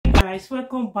guys,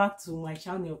 welcome back to my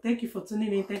channel. Thank you for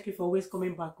tuning in. Thank you for always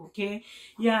coming back. Okay,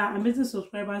 yeah, amazing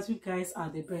subscribers, you guys are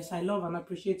the best. I love and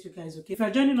appreciate you guys. Okay, if you're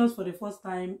joining us for the first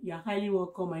time, you're highly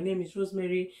welcome. My name is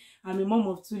Rosemary. I'm a mom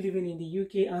of two living in the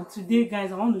UK, and today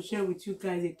guys, I want to share with you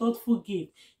guys a thoughtful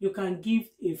gift you can give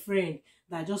a friend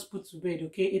that just put to bed.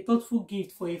 Okay, a thoughtful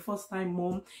gift for a first-time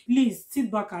mom. Please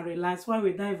sit back and relax while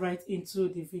we dive right into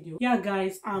the video. Yeah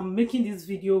guys, I'm making this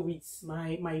video with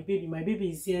my baby. My baby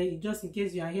is here. Just in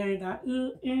case you are hearing that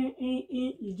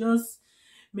you just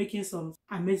making some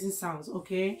amazing sounds.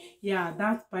 Okay, yeah,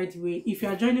 that, by the way, if you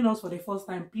are joining us for the first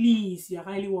time, please, you're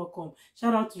highly welcome.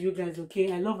 Shout out to you guys.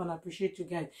 Okay, I love and appreciate you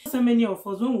guys. So many of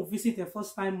us, when we visit a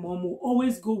first time mom, will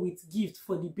always go with gift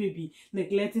for the baby,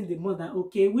 neglecting the mother.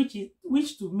 Okay,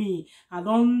 which to me, I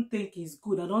don't think is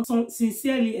good. I don't, so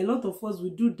sincerely, a lot of us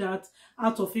will do that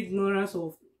out of ignorance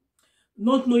of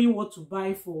not knowing what to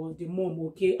buy for the mom.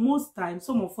 Okay, most times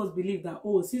some of us believe that,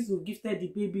 oh, since we gifted the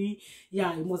baby,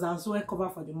 yeah, it must as well cover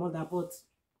for the mother, but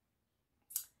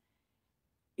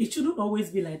it shouldn't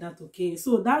always be like that. Okay,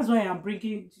 so that's why I'm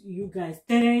bringing you guys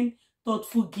 10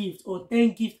 thoughtful gifts or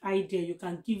 10 gift idea you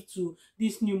can give to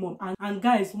this new mom. And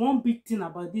guys, one big thing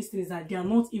about these things is that they are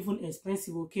not even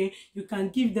expensive. Okay, you can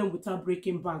give them without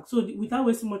breaking bank. So without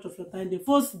wasting much of your time, the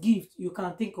first gift you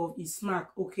can think of is snack.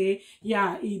 Okay,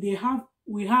 yeah,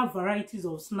 we have varieties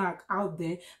of snack out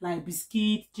there, like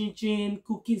biscuit, chin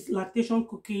cookies, lactation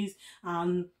cookies,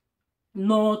 and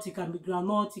nut. It can be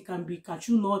groundnut, it can be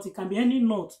cashew nut, it can be any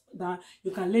nut that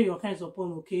you can lay your hands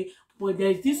upon. Okay, but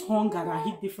there is this hunger that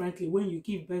hit differently when you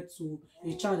give birth to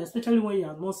a child, especially when you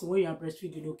are nursing, when you are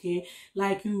breastfeeding. Okay,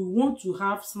 like you want to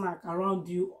have snack around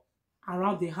you,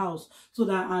 around the house, so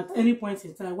that at any point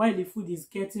in time while the food is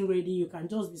getting ready, you can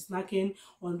just be snacking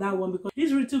on that one. Because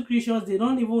these little creatures, they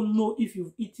don't even know if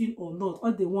you've eaten or not.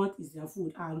 All they want is their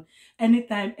food, and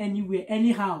anytime, anywhere,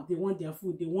 anyhow they want their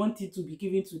food, they want it to be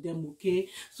given to them. Okay,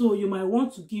 so you might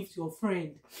want to give your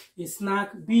friend a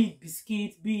snack, be it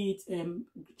biscuit, be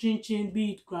it chin,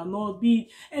 be it granola, be it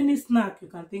any snack you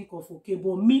can think of. Okay,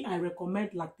 but me, I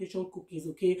recommend lactation cookies.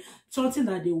 Okay, something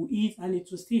that they will eat and it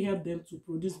will still help them to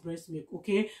produce breast milk.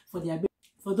 Okay, for their baby,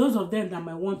 for those of them that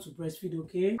might want to breastfeed.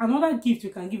 Okay, another gift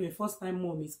you can give a first-time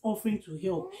mom is offering to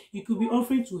help. You could be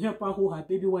offering to help her hold her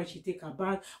baby while she take her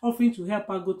bath, offering to help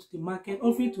her go to the market,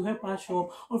 offering to help her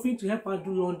shop, offering to help her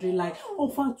do laundry. Like,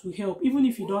 offer to help. Even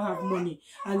if you don't have money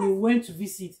and you went to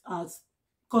visit, as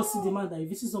causing demand that you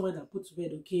visit someone that put to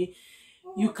bed. Okay,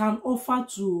 you can offer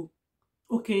to,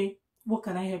 okay, what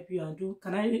can I help you and do?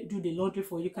 Can I do the laundry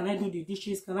for you? Can I do the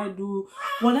dishes? Can I do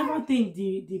whatever thing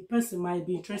the person might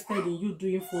be interested in you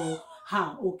doing for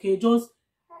her? Okay, just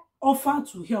offer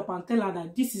to help and tell her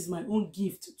that this is my own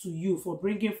gift to you for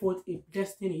bringing forth a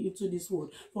destiny into this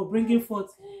world, for bringing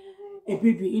forth a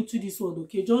baby into this world.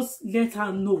 Okay, just let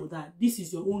her know that this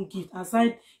is your own gift,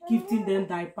 aside gifting them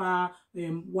diaper,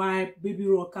 wipe, baby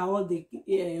rocker, all the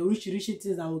rich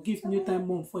things that will give new time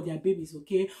mom for their babies.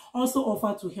 Okay, also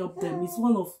offer to help them. It's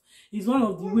one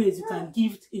of the ways you can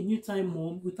gift a new time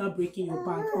mom without breaking your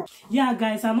bank. Okay. Yeah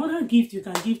guys, another gift you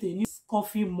can gift a new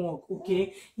coffee mug.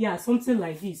 Okay, yeah, something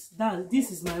like this.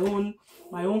 This is my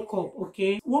own cup.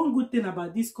 Okay, one good thing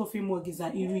about this coffee mug is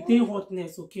that it retains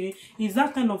hotness. Okay, it's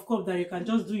that kind of cup that you can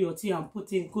just do your tea and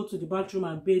put in, go to the bathroom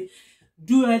and bathe,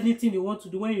 do anything you want to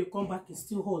do. When you come back, it's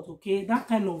still hot. Okay, that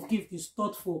kind of gift is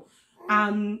thoughtful,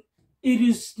 and it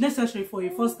is necessary for a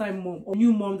first-time mom or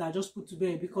new mom that just put to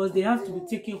bed, because they have to be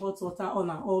taking hot water on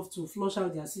and off to flush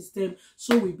out their system.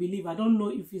 So we believe. I don't know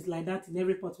if it's like that in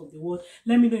every part of the world.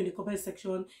 Let me know in the comment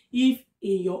section if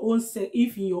in your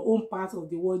own part of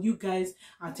the world you guys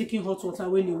are taking hot water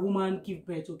when a woman give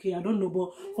birth. Okay, I don't know,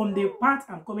 but from the part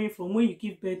I'm coming from, when you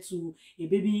give birth to a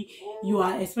baby, you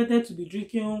are expected to be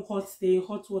drinking hot steak,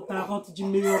 hot water, hot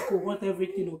miracle, hot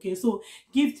everything. Okay, so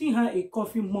gifting her a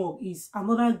coffee mug is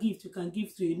another gift you can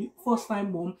give to a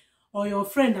first-time mom or your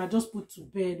friend that just put to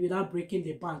bed without breaking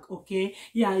the bank. Okay,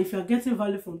 yeah, if you're getting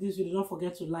value from this video, don't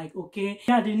forget to like. Okay,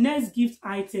 yeah, the next gift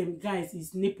item guys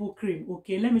is nipple cream.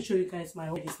 Okay, let me show you guys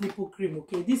my this nipple cream.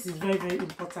 Okay, this is very, very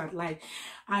important. Like,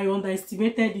 I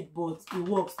underestimated it, but it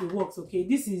works. Okay,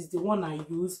 this is the one I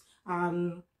use,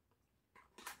 and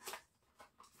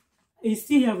it's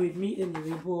still here with me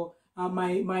anyway, but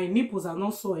my nipples are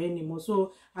not sore anymore,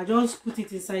 so I just put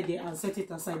it inside there and set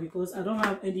it aside because I don't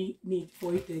have any need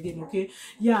for it again. Okay,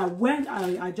 yeah, when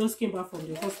I just came back from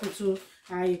the hospital,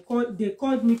 they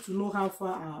called me to know how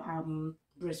far I'm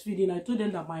breastfeeding. I told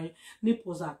them that my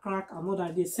nipples are cracked and all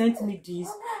that. They sent me this,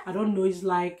 I don't know, it's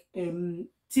like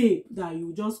tape that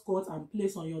you just cut and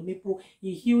place on your nipple.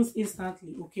 It heals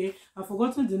instantly. Okay, I've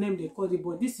forgotten the name they called it,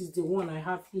 but this is the one I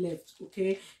have left.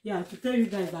 Okay, yeah, to tell you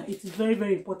guys that it is very,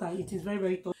 very important. It is very,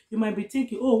 very tough. You might be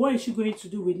thinking, oh, what is she going to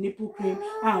do with nipple cream?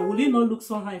 Will it not look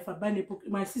somehow if I buy nipple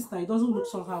cream? My sister, it doesn't look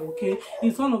somehow. Okay,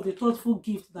 it's one of the thoughtful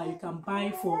gifts that you can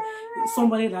buy for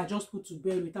somebody that just put to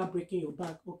bed without breaking your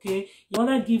back. Okay,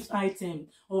 another gift item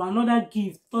or another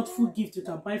gift, thoughtful gift you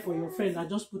can buy for your friend that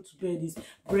just put to bed is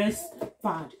breast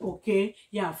pad. Okay,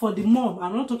 yeah, for the mom.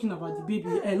 I'm not talking about the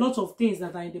baby. A lot of things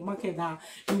that are in the market that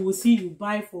you will see you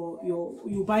buy for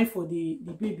the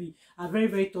baby are very,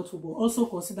 very thoughtful, but also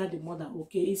consider the mother.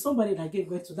 Okay, it's somebody that gave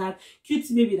birth to that cute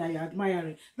baby that you're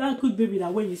admiring, that cute baby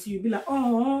that when you see, you'll be like,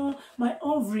 oh, my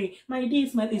ovary, my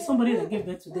this, my, it's somebody that gave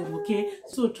birth to them. Okay,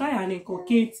 so try and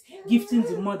inculcate gifting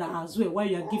the mother as well while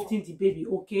you're gifting the baby.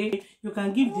 Okay, you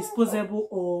can give disposable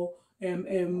or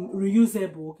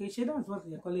reusable. Okay, so that's what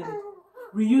they're calling it,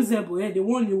 reusable. Yeah, the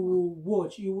one you will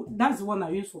watch, that's the one I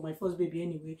use for my first baby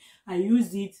anyway. I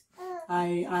used it,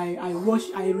 I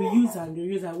wash, I reuse and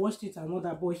reuse. I washed it and all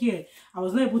that, but here I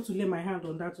was not able to lay my hand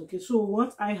on that. Okay, so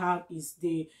what I have is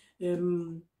the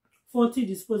 40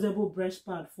 disposable breast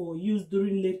pad for use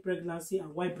during late pregnancy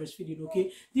and while breastfeeding.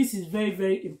 Okay, this is very,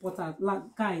 very important.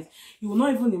 Like, guys, you will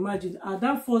not even imagine at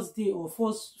that first day or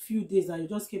first few days that you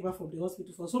just came back from the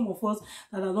hospital. For some of us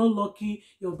that are not lucky,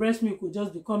 your breast milk will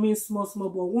just be coming small,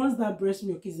 but once that breast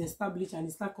milk is established and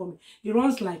it start coming, it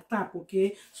runs like tap.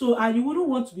 Okay, so and you wouldn't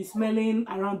want to be smelling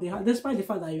around the house, despite the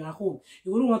fact that you are home.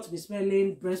 You wouldn't want to be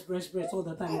smelling breast all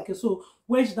the time. Okay, so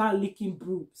wedge that leaking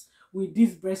brooms with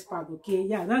this breast pad. Okay,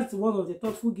 yeah, that's one of the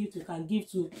thoughtful gifts you can give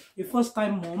to a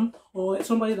first-time mom or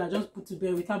somebody that just put to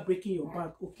bed without breaking your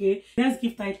back. Okay, next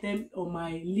gift item on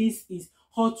my list is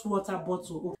hot water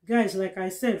bottle. Okay, guys, like I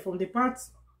said, from the part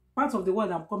of the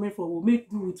world I'm coming from, will make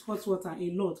do with hot water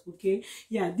a lot. Okay,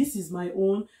 yeah, this is my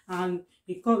own, and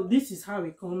this is how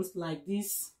it comes, like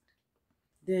this.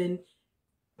 Then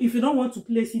if you don't want to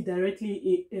place it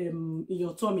directly in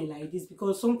your tummy like this,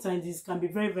 because sometimes this can be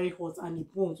very, very hot and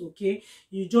it burns. Okay,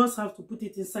 you just have to put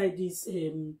it inside this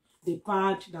the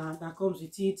pad that comes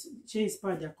with it, chase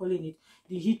pad they're calling it,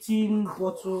 the heating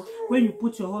bottle. When you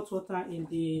put your hot water in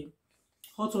the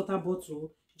hot water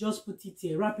bottle, just put it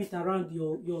here, wrap it around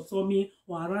your tummy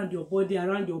or around your body,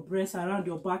 around your breast, around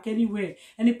your back, anywhere,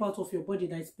 any part of your body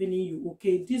that is paining you.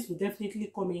 Okay, this will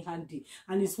definitely come in handy,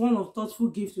 and it's one of thoughtful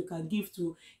gifts you can give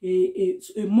to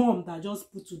a mom that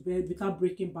just put to bed without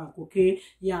breaking back. Okay,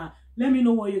 yeah, let me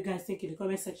know what you guys think in the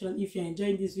comment section if you're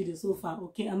enjoying this video so far.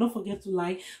 Okay, and don't forget to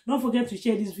like, don't forget to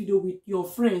share this video with your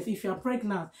friends. If you're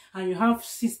pregnant and you have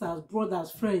sisters,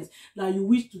 brothers, friends that you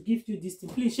wish to gift you this thing,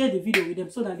 please share the video with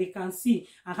them so that they can see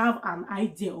and have an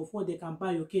idea of what they can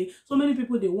buy. Okay, so many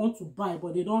people, they want to buy,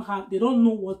 but they don't know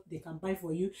what they can buy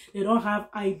for you. They don't have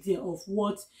idea of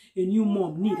what a new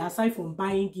mom need aside from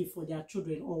buying gift for their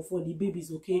children or for the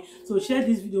babies. Okay, so share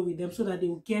this video with them so that they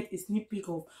will get a sneak peek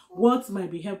of what might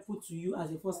be helpful to you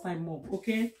as a first-time mom.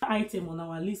 Okay, item on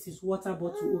our list is water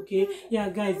bottle. Okay, yeah,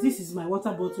 guys, this is my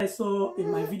water bottle. I saw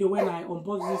in my video when I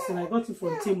unboxed this, and I got it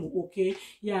from Temu. Okay,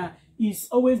 yeah, it's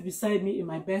always beside me in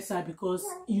my bedside because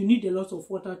you need a lot of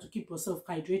water to keep yourself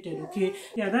hydrated. Okay,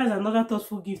 yeah, that's another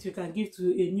thoughtful gift you can give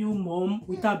to a new mom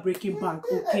without breaking back.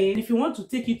 Okay, and if you want to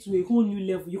take it to a whole new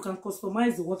level, you can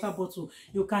customize the water bottle.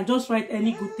 You can just write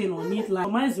any good thing on it, like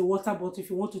customize the water bottle if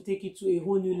you want to take it to a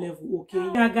whole new level.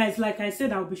 Okay, yeah, guys, like I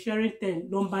said, I'll be sharing 10.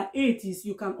 Number 8 is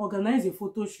you can organize a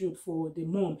photo shoot for the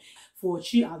mom, for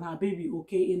she and her baby.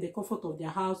 Okay, in the comfort of their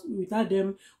house without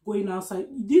them going outside.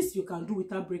 This you can do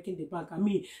without breaking the back. I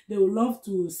mean, they will love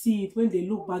to see it. When they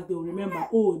look back, they will remember,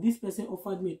 oh, this person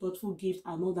offered me a thoughtful gift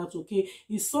and all that. Okay,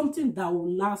 it's something that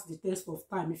will last the test of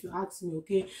time, if you ask me.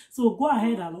 Okay, so go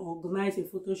ahead and organize a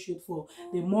photo shoot for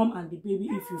the mom and the baby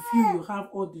if you feel you have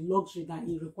all the luxury that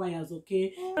it requires.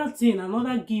 Okay,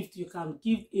 another gift you can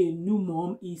give a new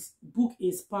mom is book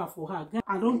a spa for her.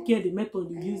 I don't care the method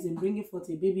you use in bringing forth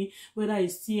a baby, whether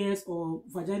it's CS or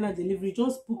vaginal delivery,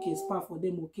 just book a spa for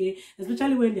them. Okay,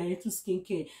 especially when they are into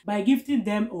skincare. By gifting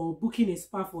them or booking a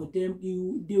spa for them,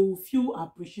 they will feel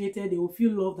appreciated, they will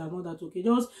feel loved and all that. Okay,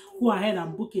 just go ahead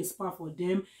and book a spa for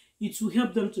them. It will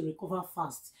help them to recover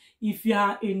fast. If you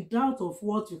are in doubt of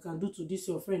what you can do to this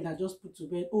your friend that just put to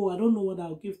bed, oh, I don't know what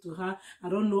I'll give to her, I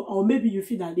don't know, or maybe you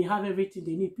feel that they have everything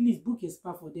they need, please book a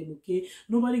spa for them. Okay,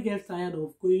 nobody gets tired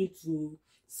of going to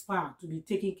spa to be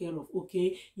taken care of.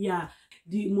 Okay, yeah,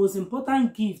 the most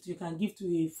important gift you can give to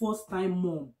a first-time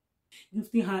mom,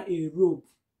 gifting her a robe,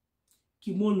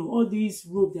 kimono, all these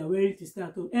robe they are wearing to stay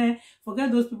at home.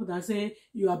 Forget those people that say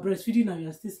you are breastfeeding and you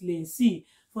are still slaying. See,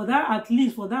 for that, at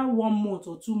least for that 1 month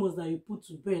or 2 months that you put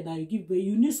to bed, that you give birth,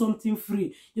 you need something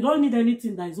free. You don't need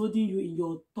anything that is holding you in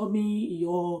your tummy, in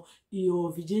your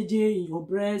VJJ, in your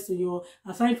breast, in your,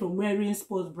 aside from wearing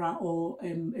sports bra or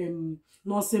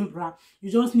nursing bra.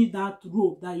 You just need that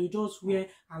robe that you just wear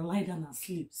and lie down and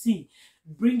sleep. See,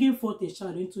 bringing forth a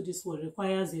child into this world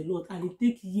requires a lot, and it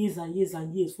takes years and years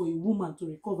and years for a woman to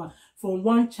recover from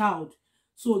one child.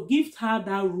 So gift her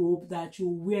that robe that you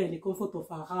wear in the comfort of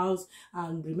her house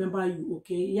and remember you,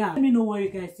 okay? Yeah. Let me know what you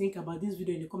guys think about this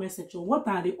video in the comment section. What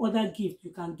are the other gifts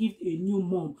you can give a new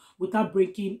mom without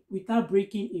breaking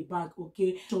a bank,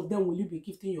 okay? Which of them will you be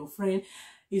gifting your friend?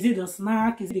 Is it the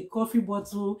snack? Is it the coffee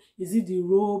bottle? Is it the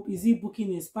robe? Is it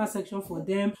booking a spa section for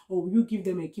them? Or will you give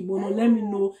them a kimono? Let me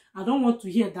know. I don't want to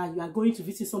hear that you are going to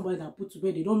visit somebody that put to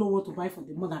bed. They don't know what to buy for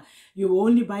the mother. You will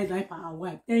only buy diaper and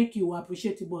wipe. Thank you. I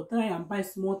appreciate it. But try and buy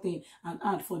small thing and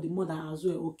add for the mother as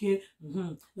well. Okay?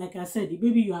 Like I said, the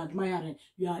baby you are admiring,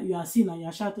 you are seeing and you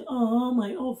are shouting, oh,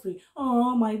 my offering,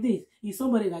 oh, my this. Is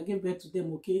somebody that gave birth to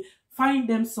them, okay? Find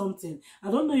them something. I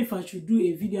don't know if I should do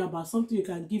a video about something you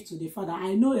can give to the father.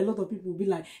 I know a lot of people will be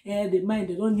like, they mind,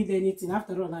 they don't need anything.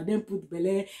 After all, I then put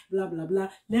belly, blah, blah, blah.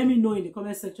 Let me know in the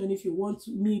comment section if you want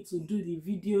me to do the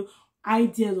video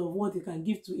ideas of what you can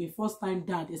give to a first-time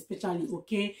dad, especially,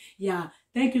 okay? Yeah,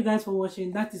 thank you guys for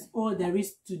watching. That is all there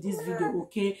is to this video,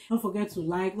 okay? Don't forget to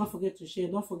like, don't forget to share,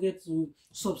 don't forget to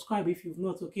subscribe if you've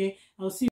not, okay? I'll see you.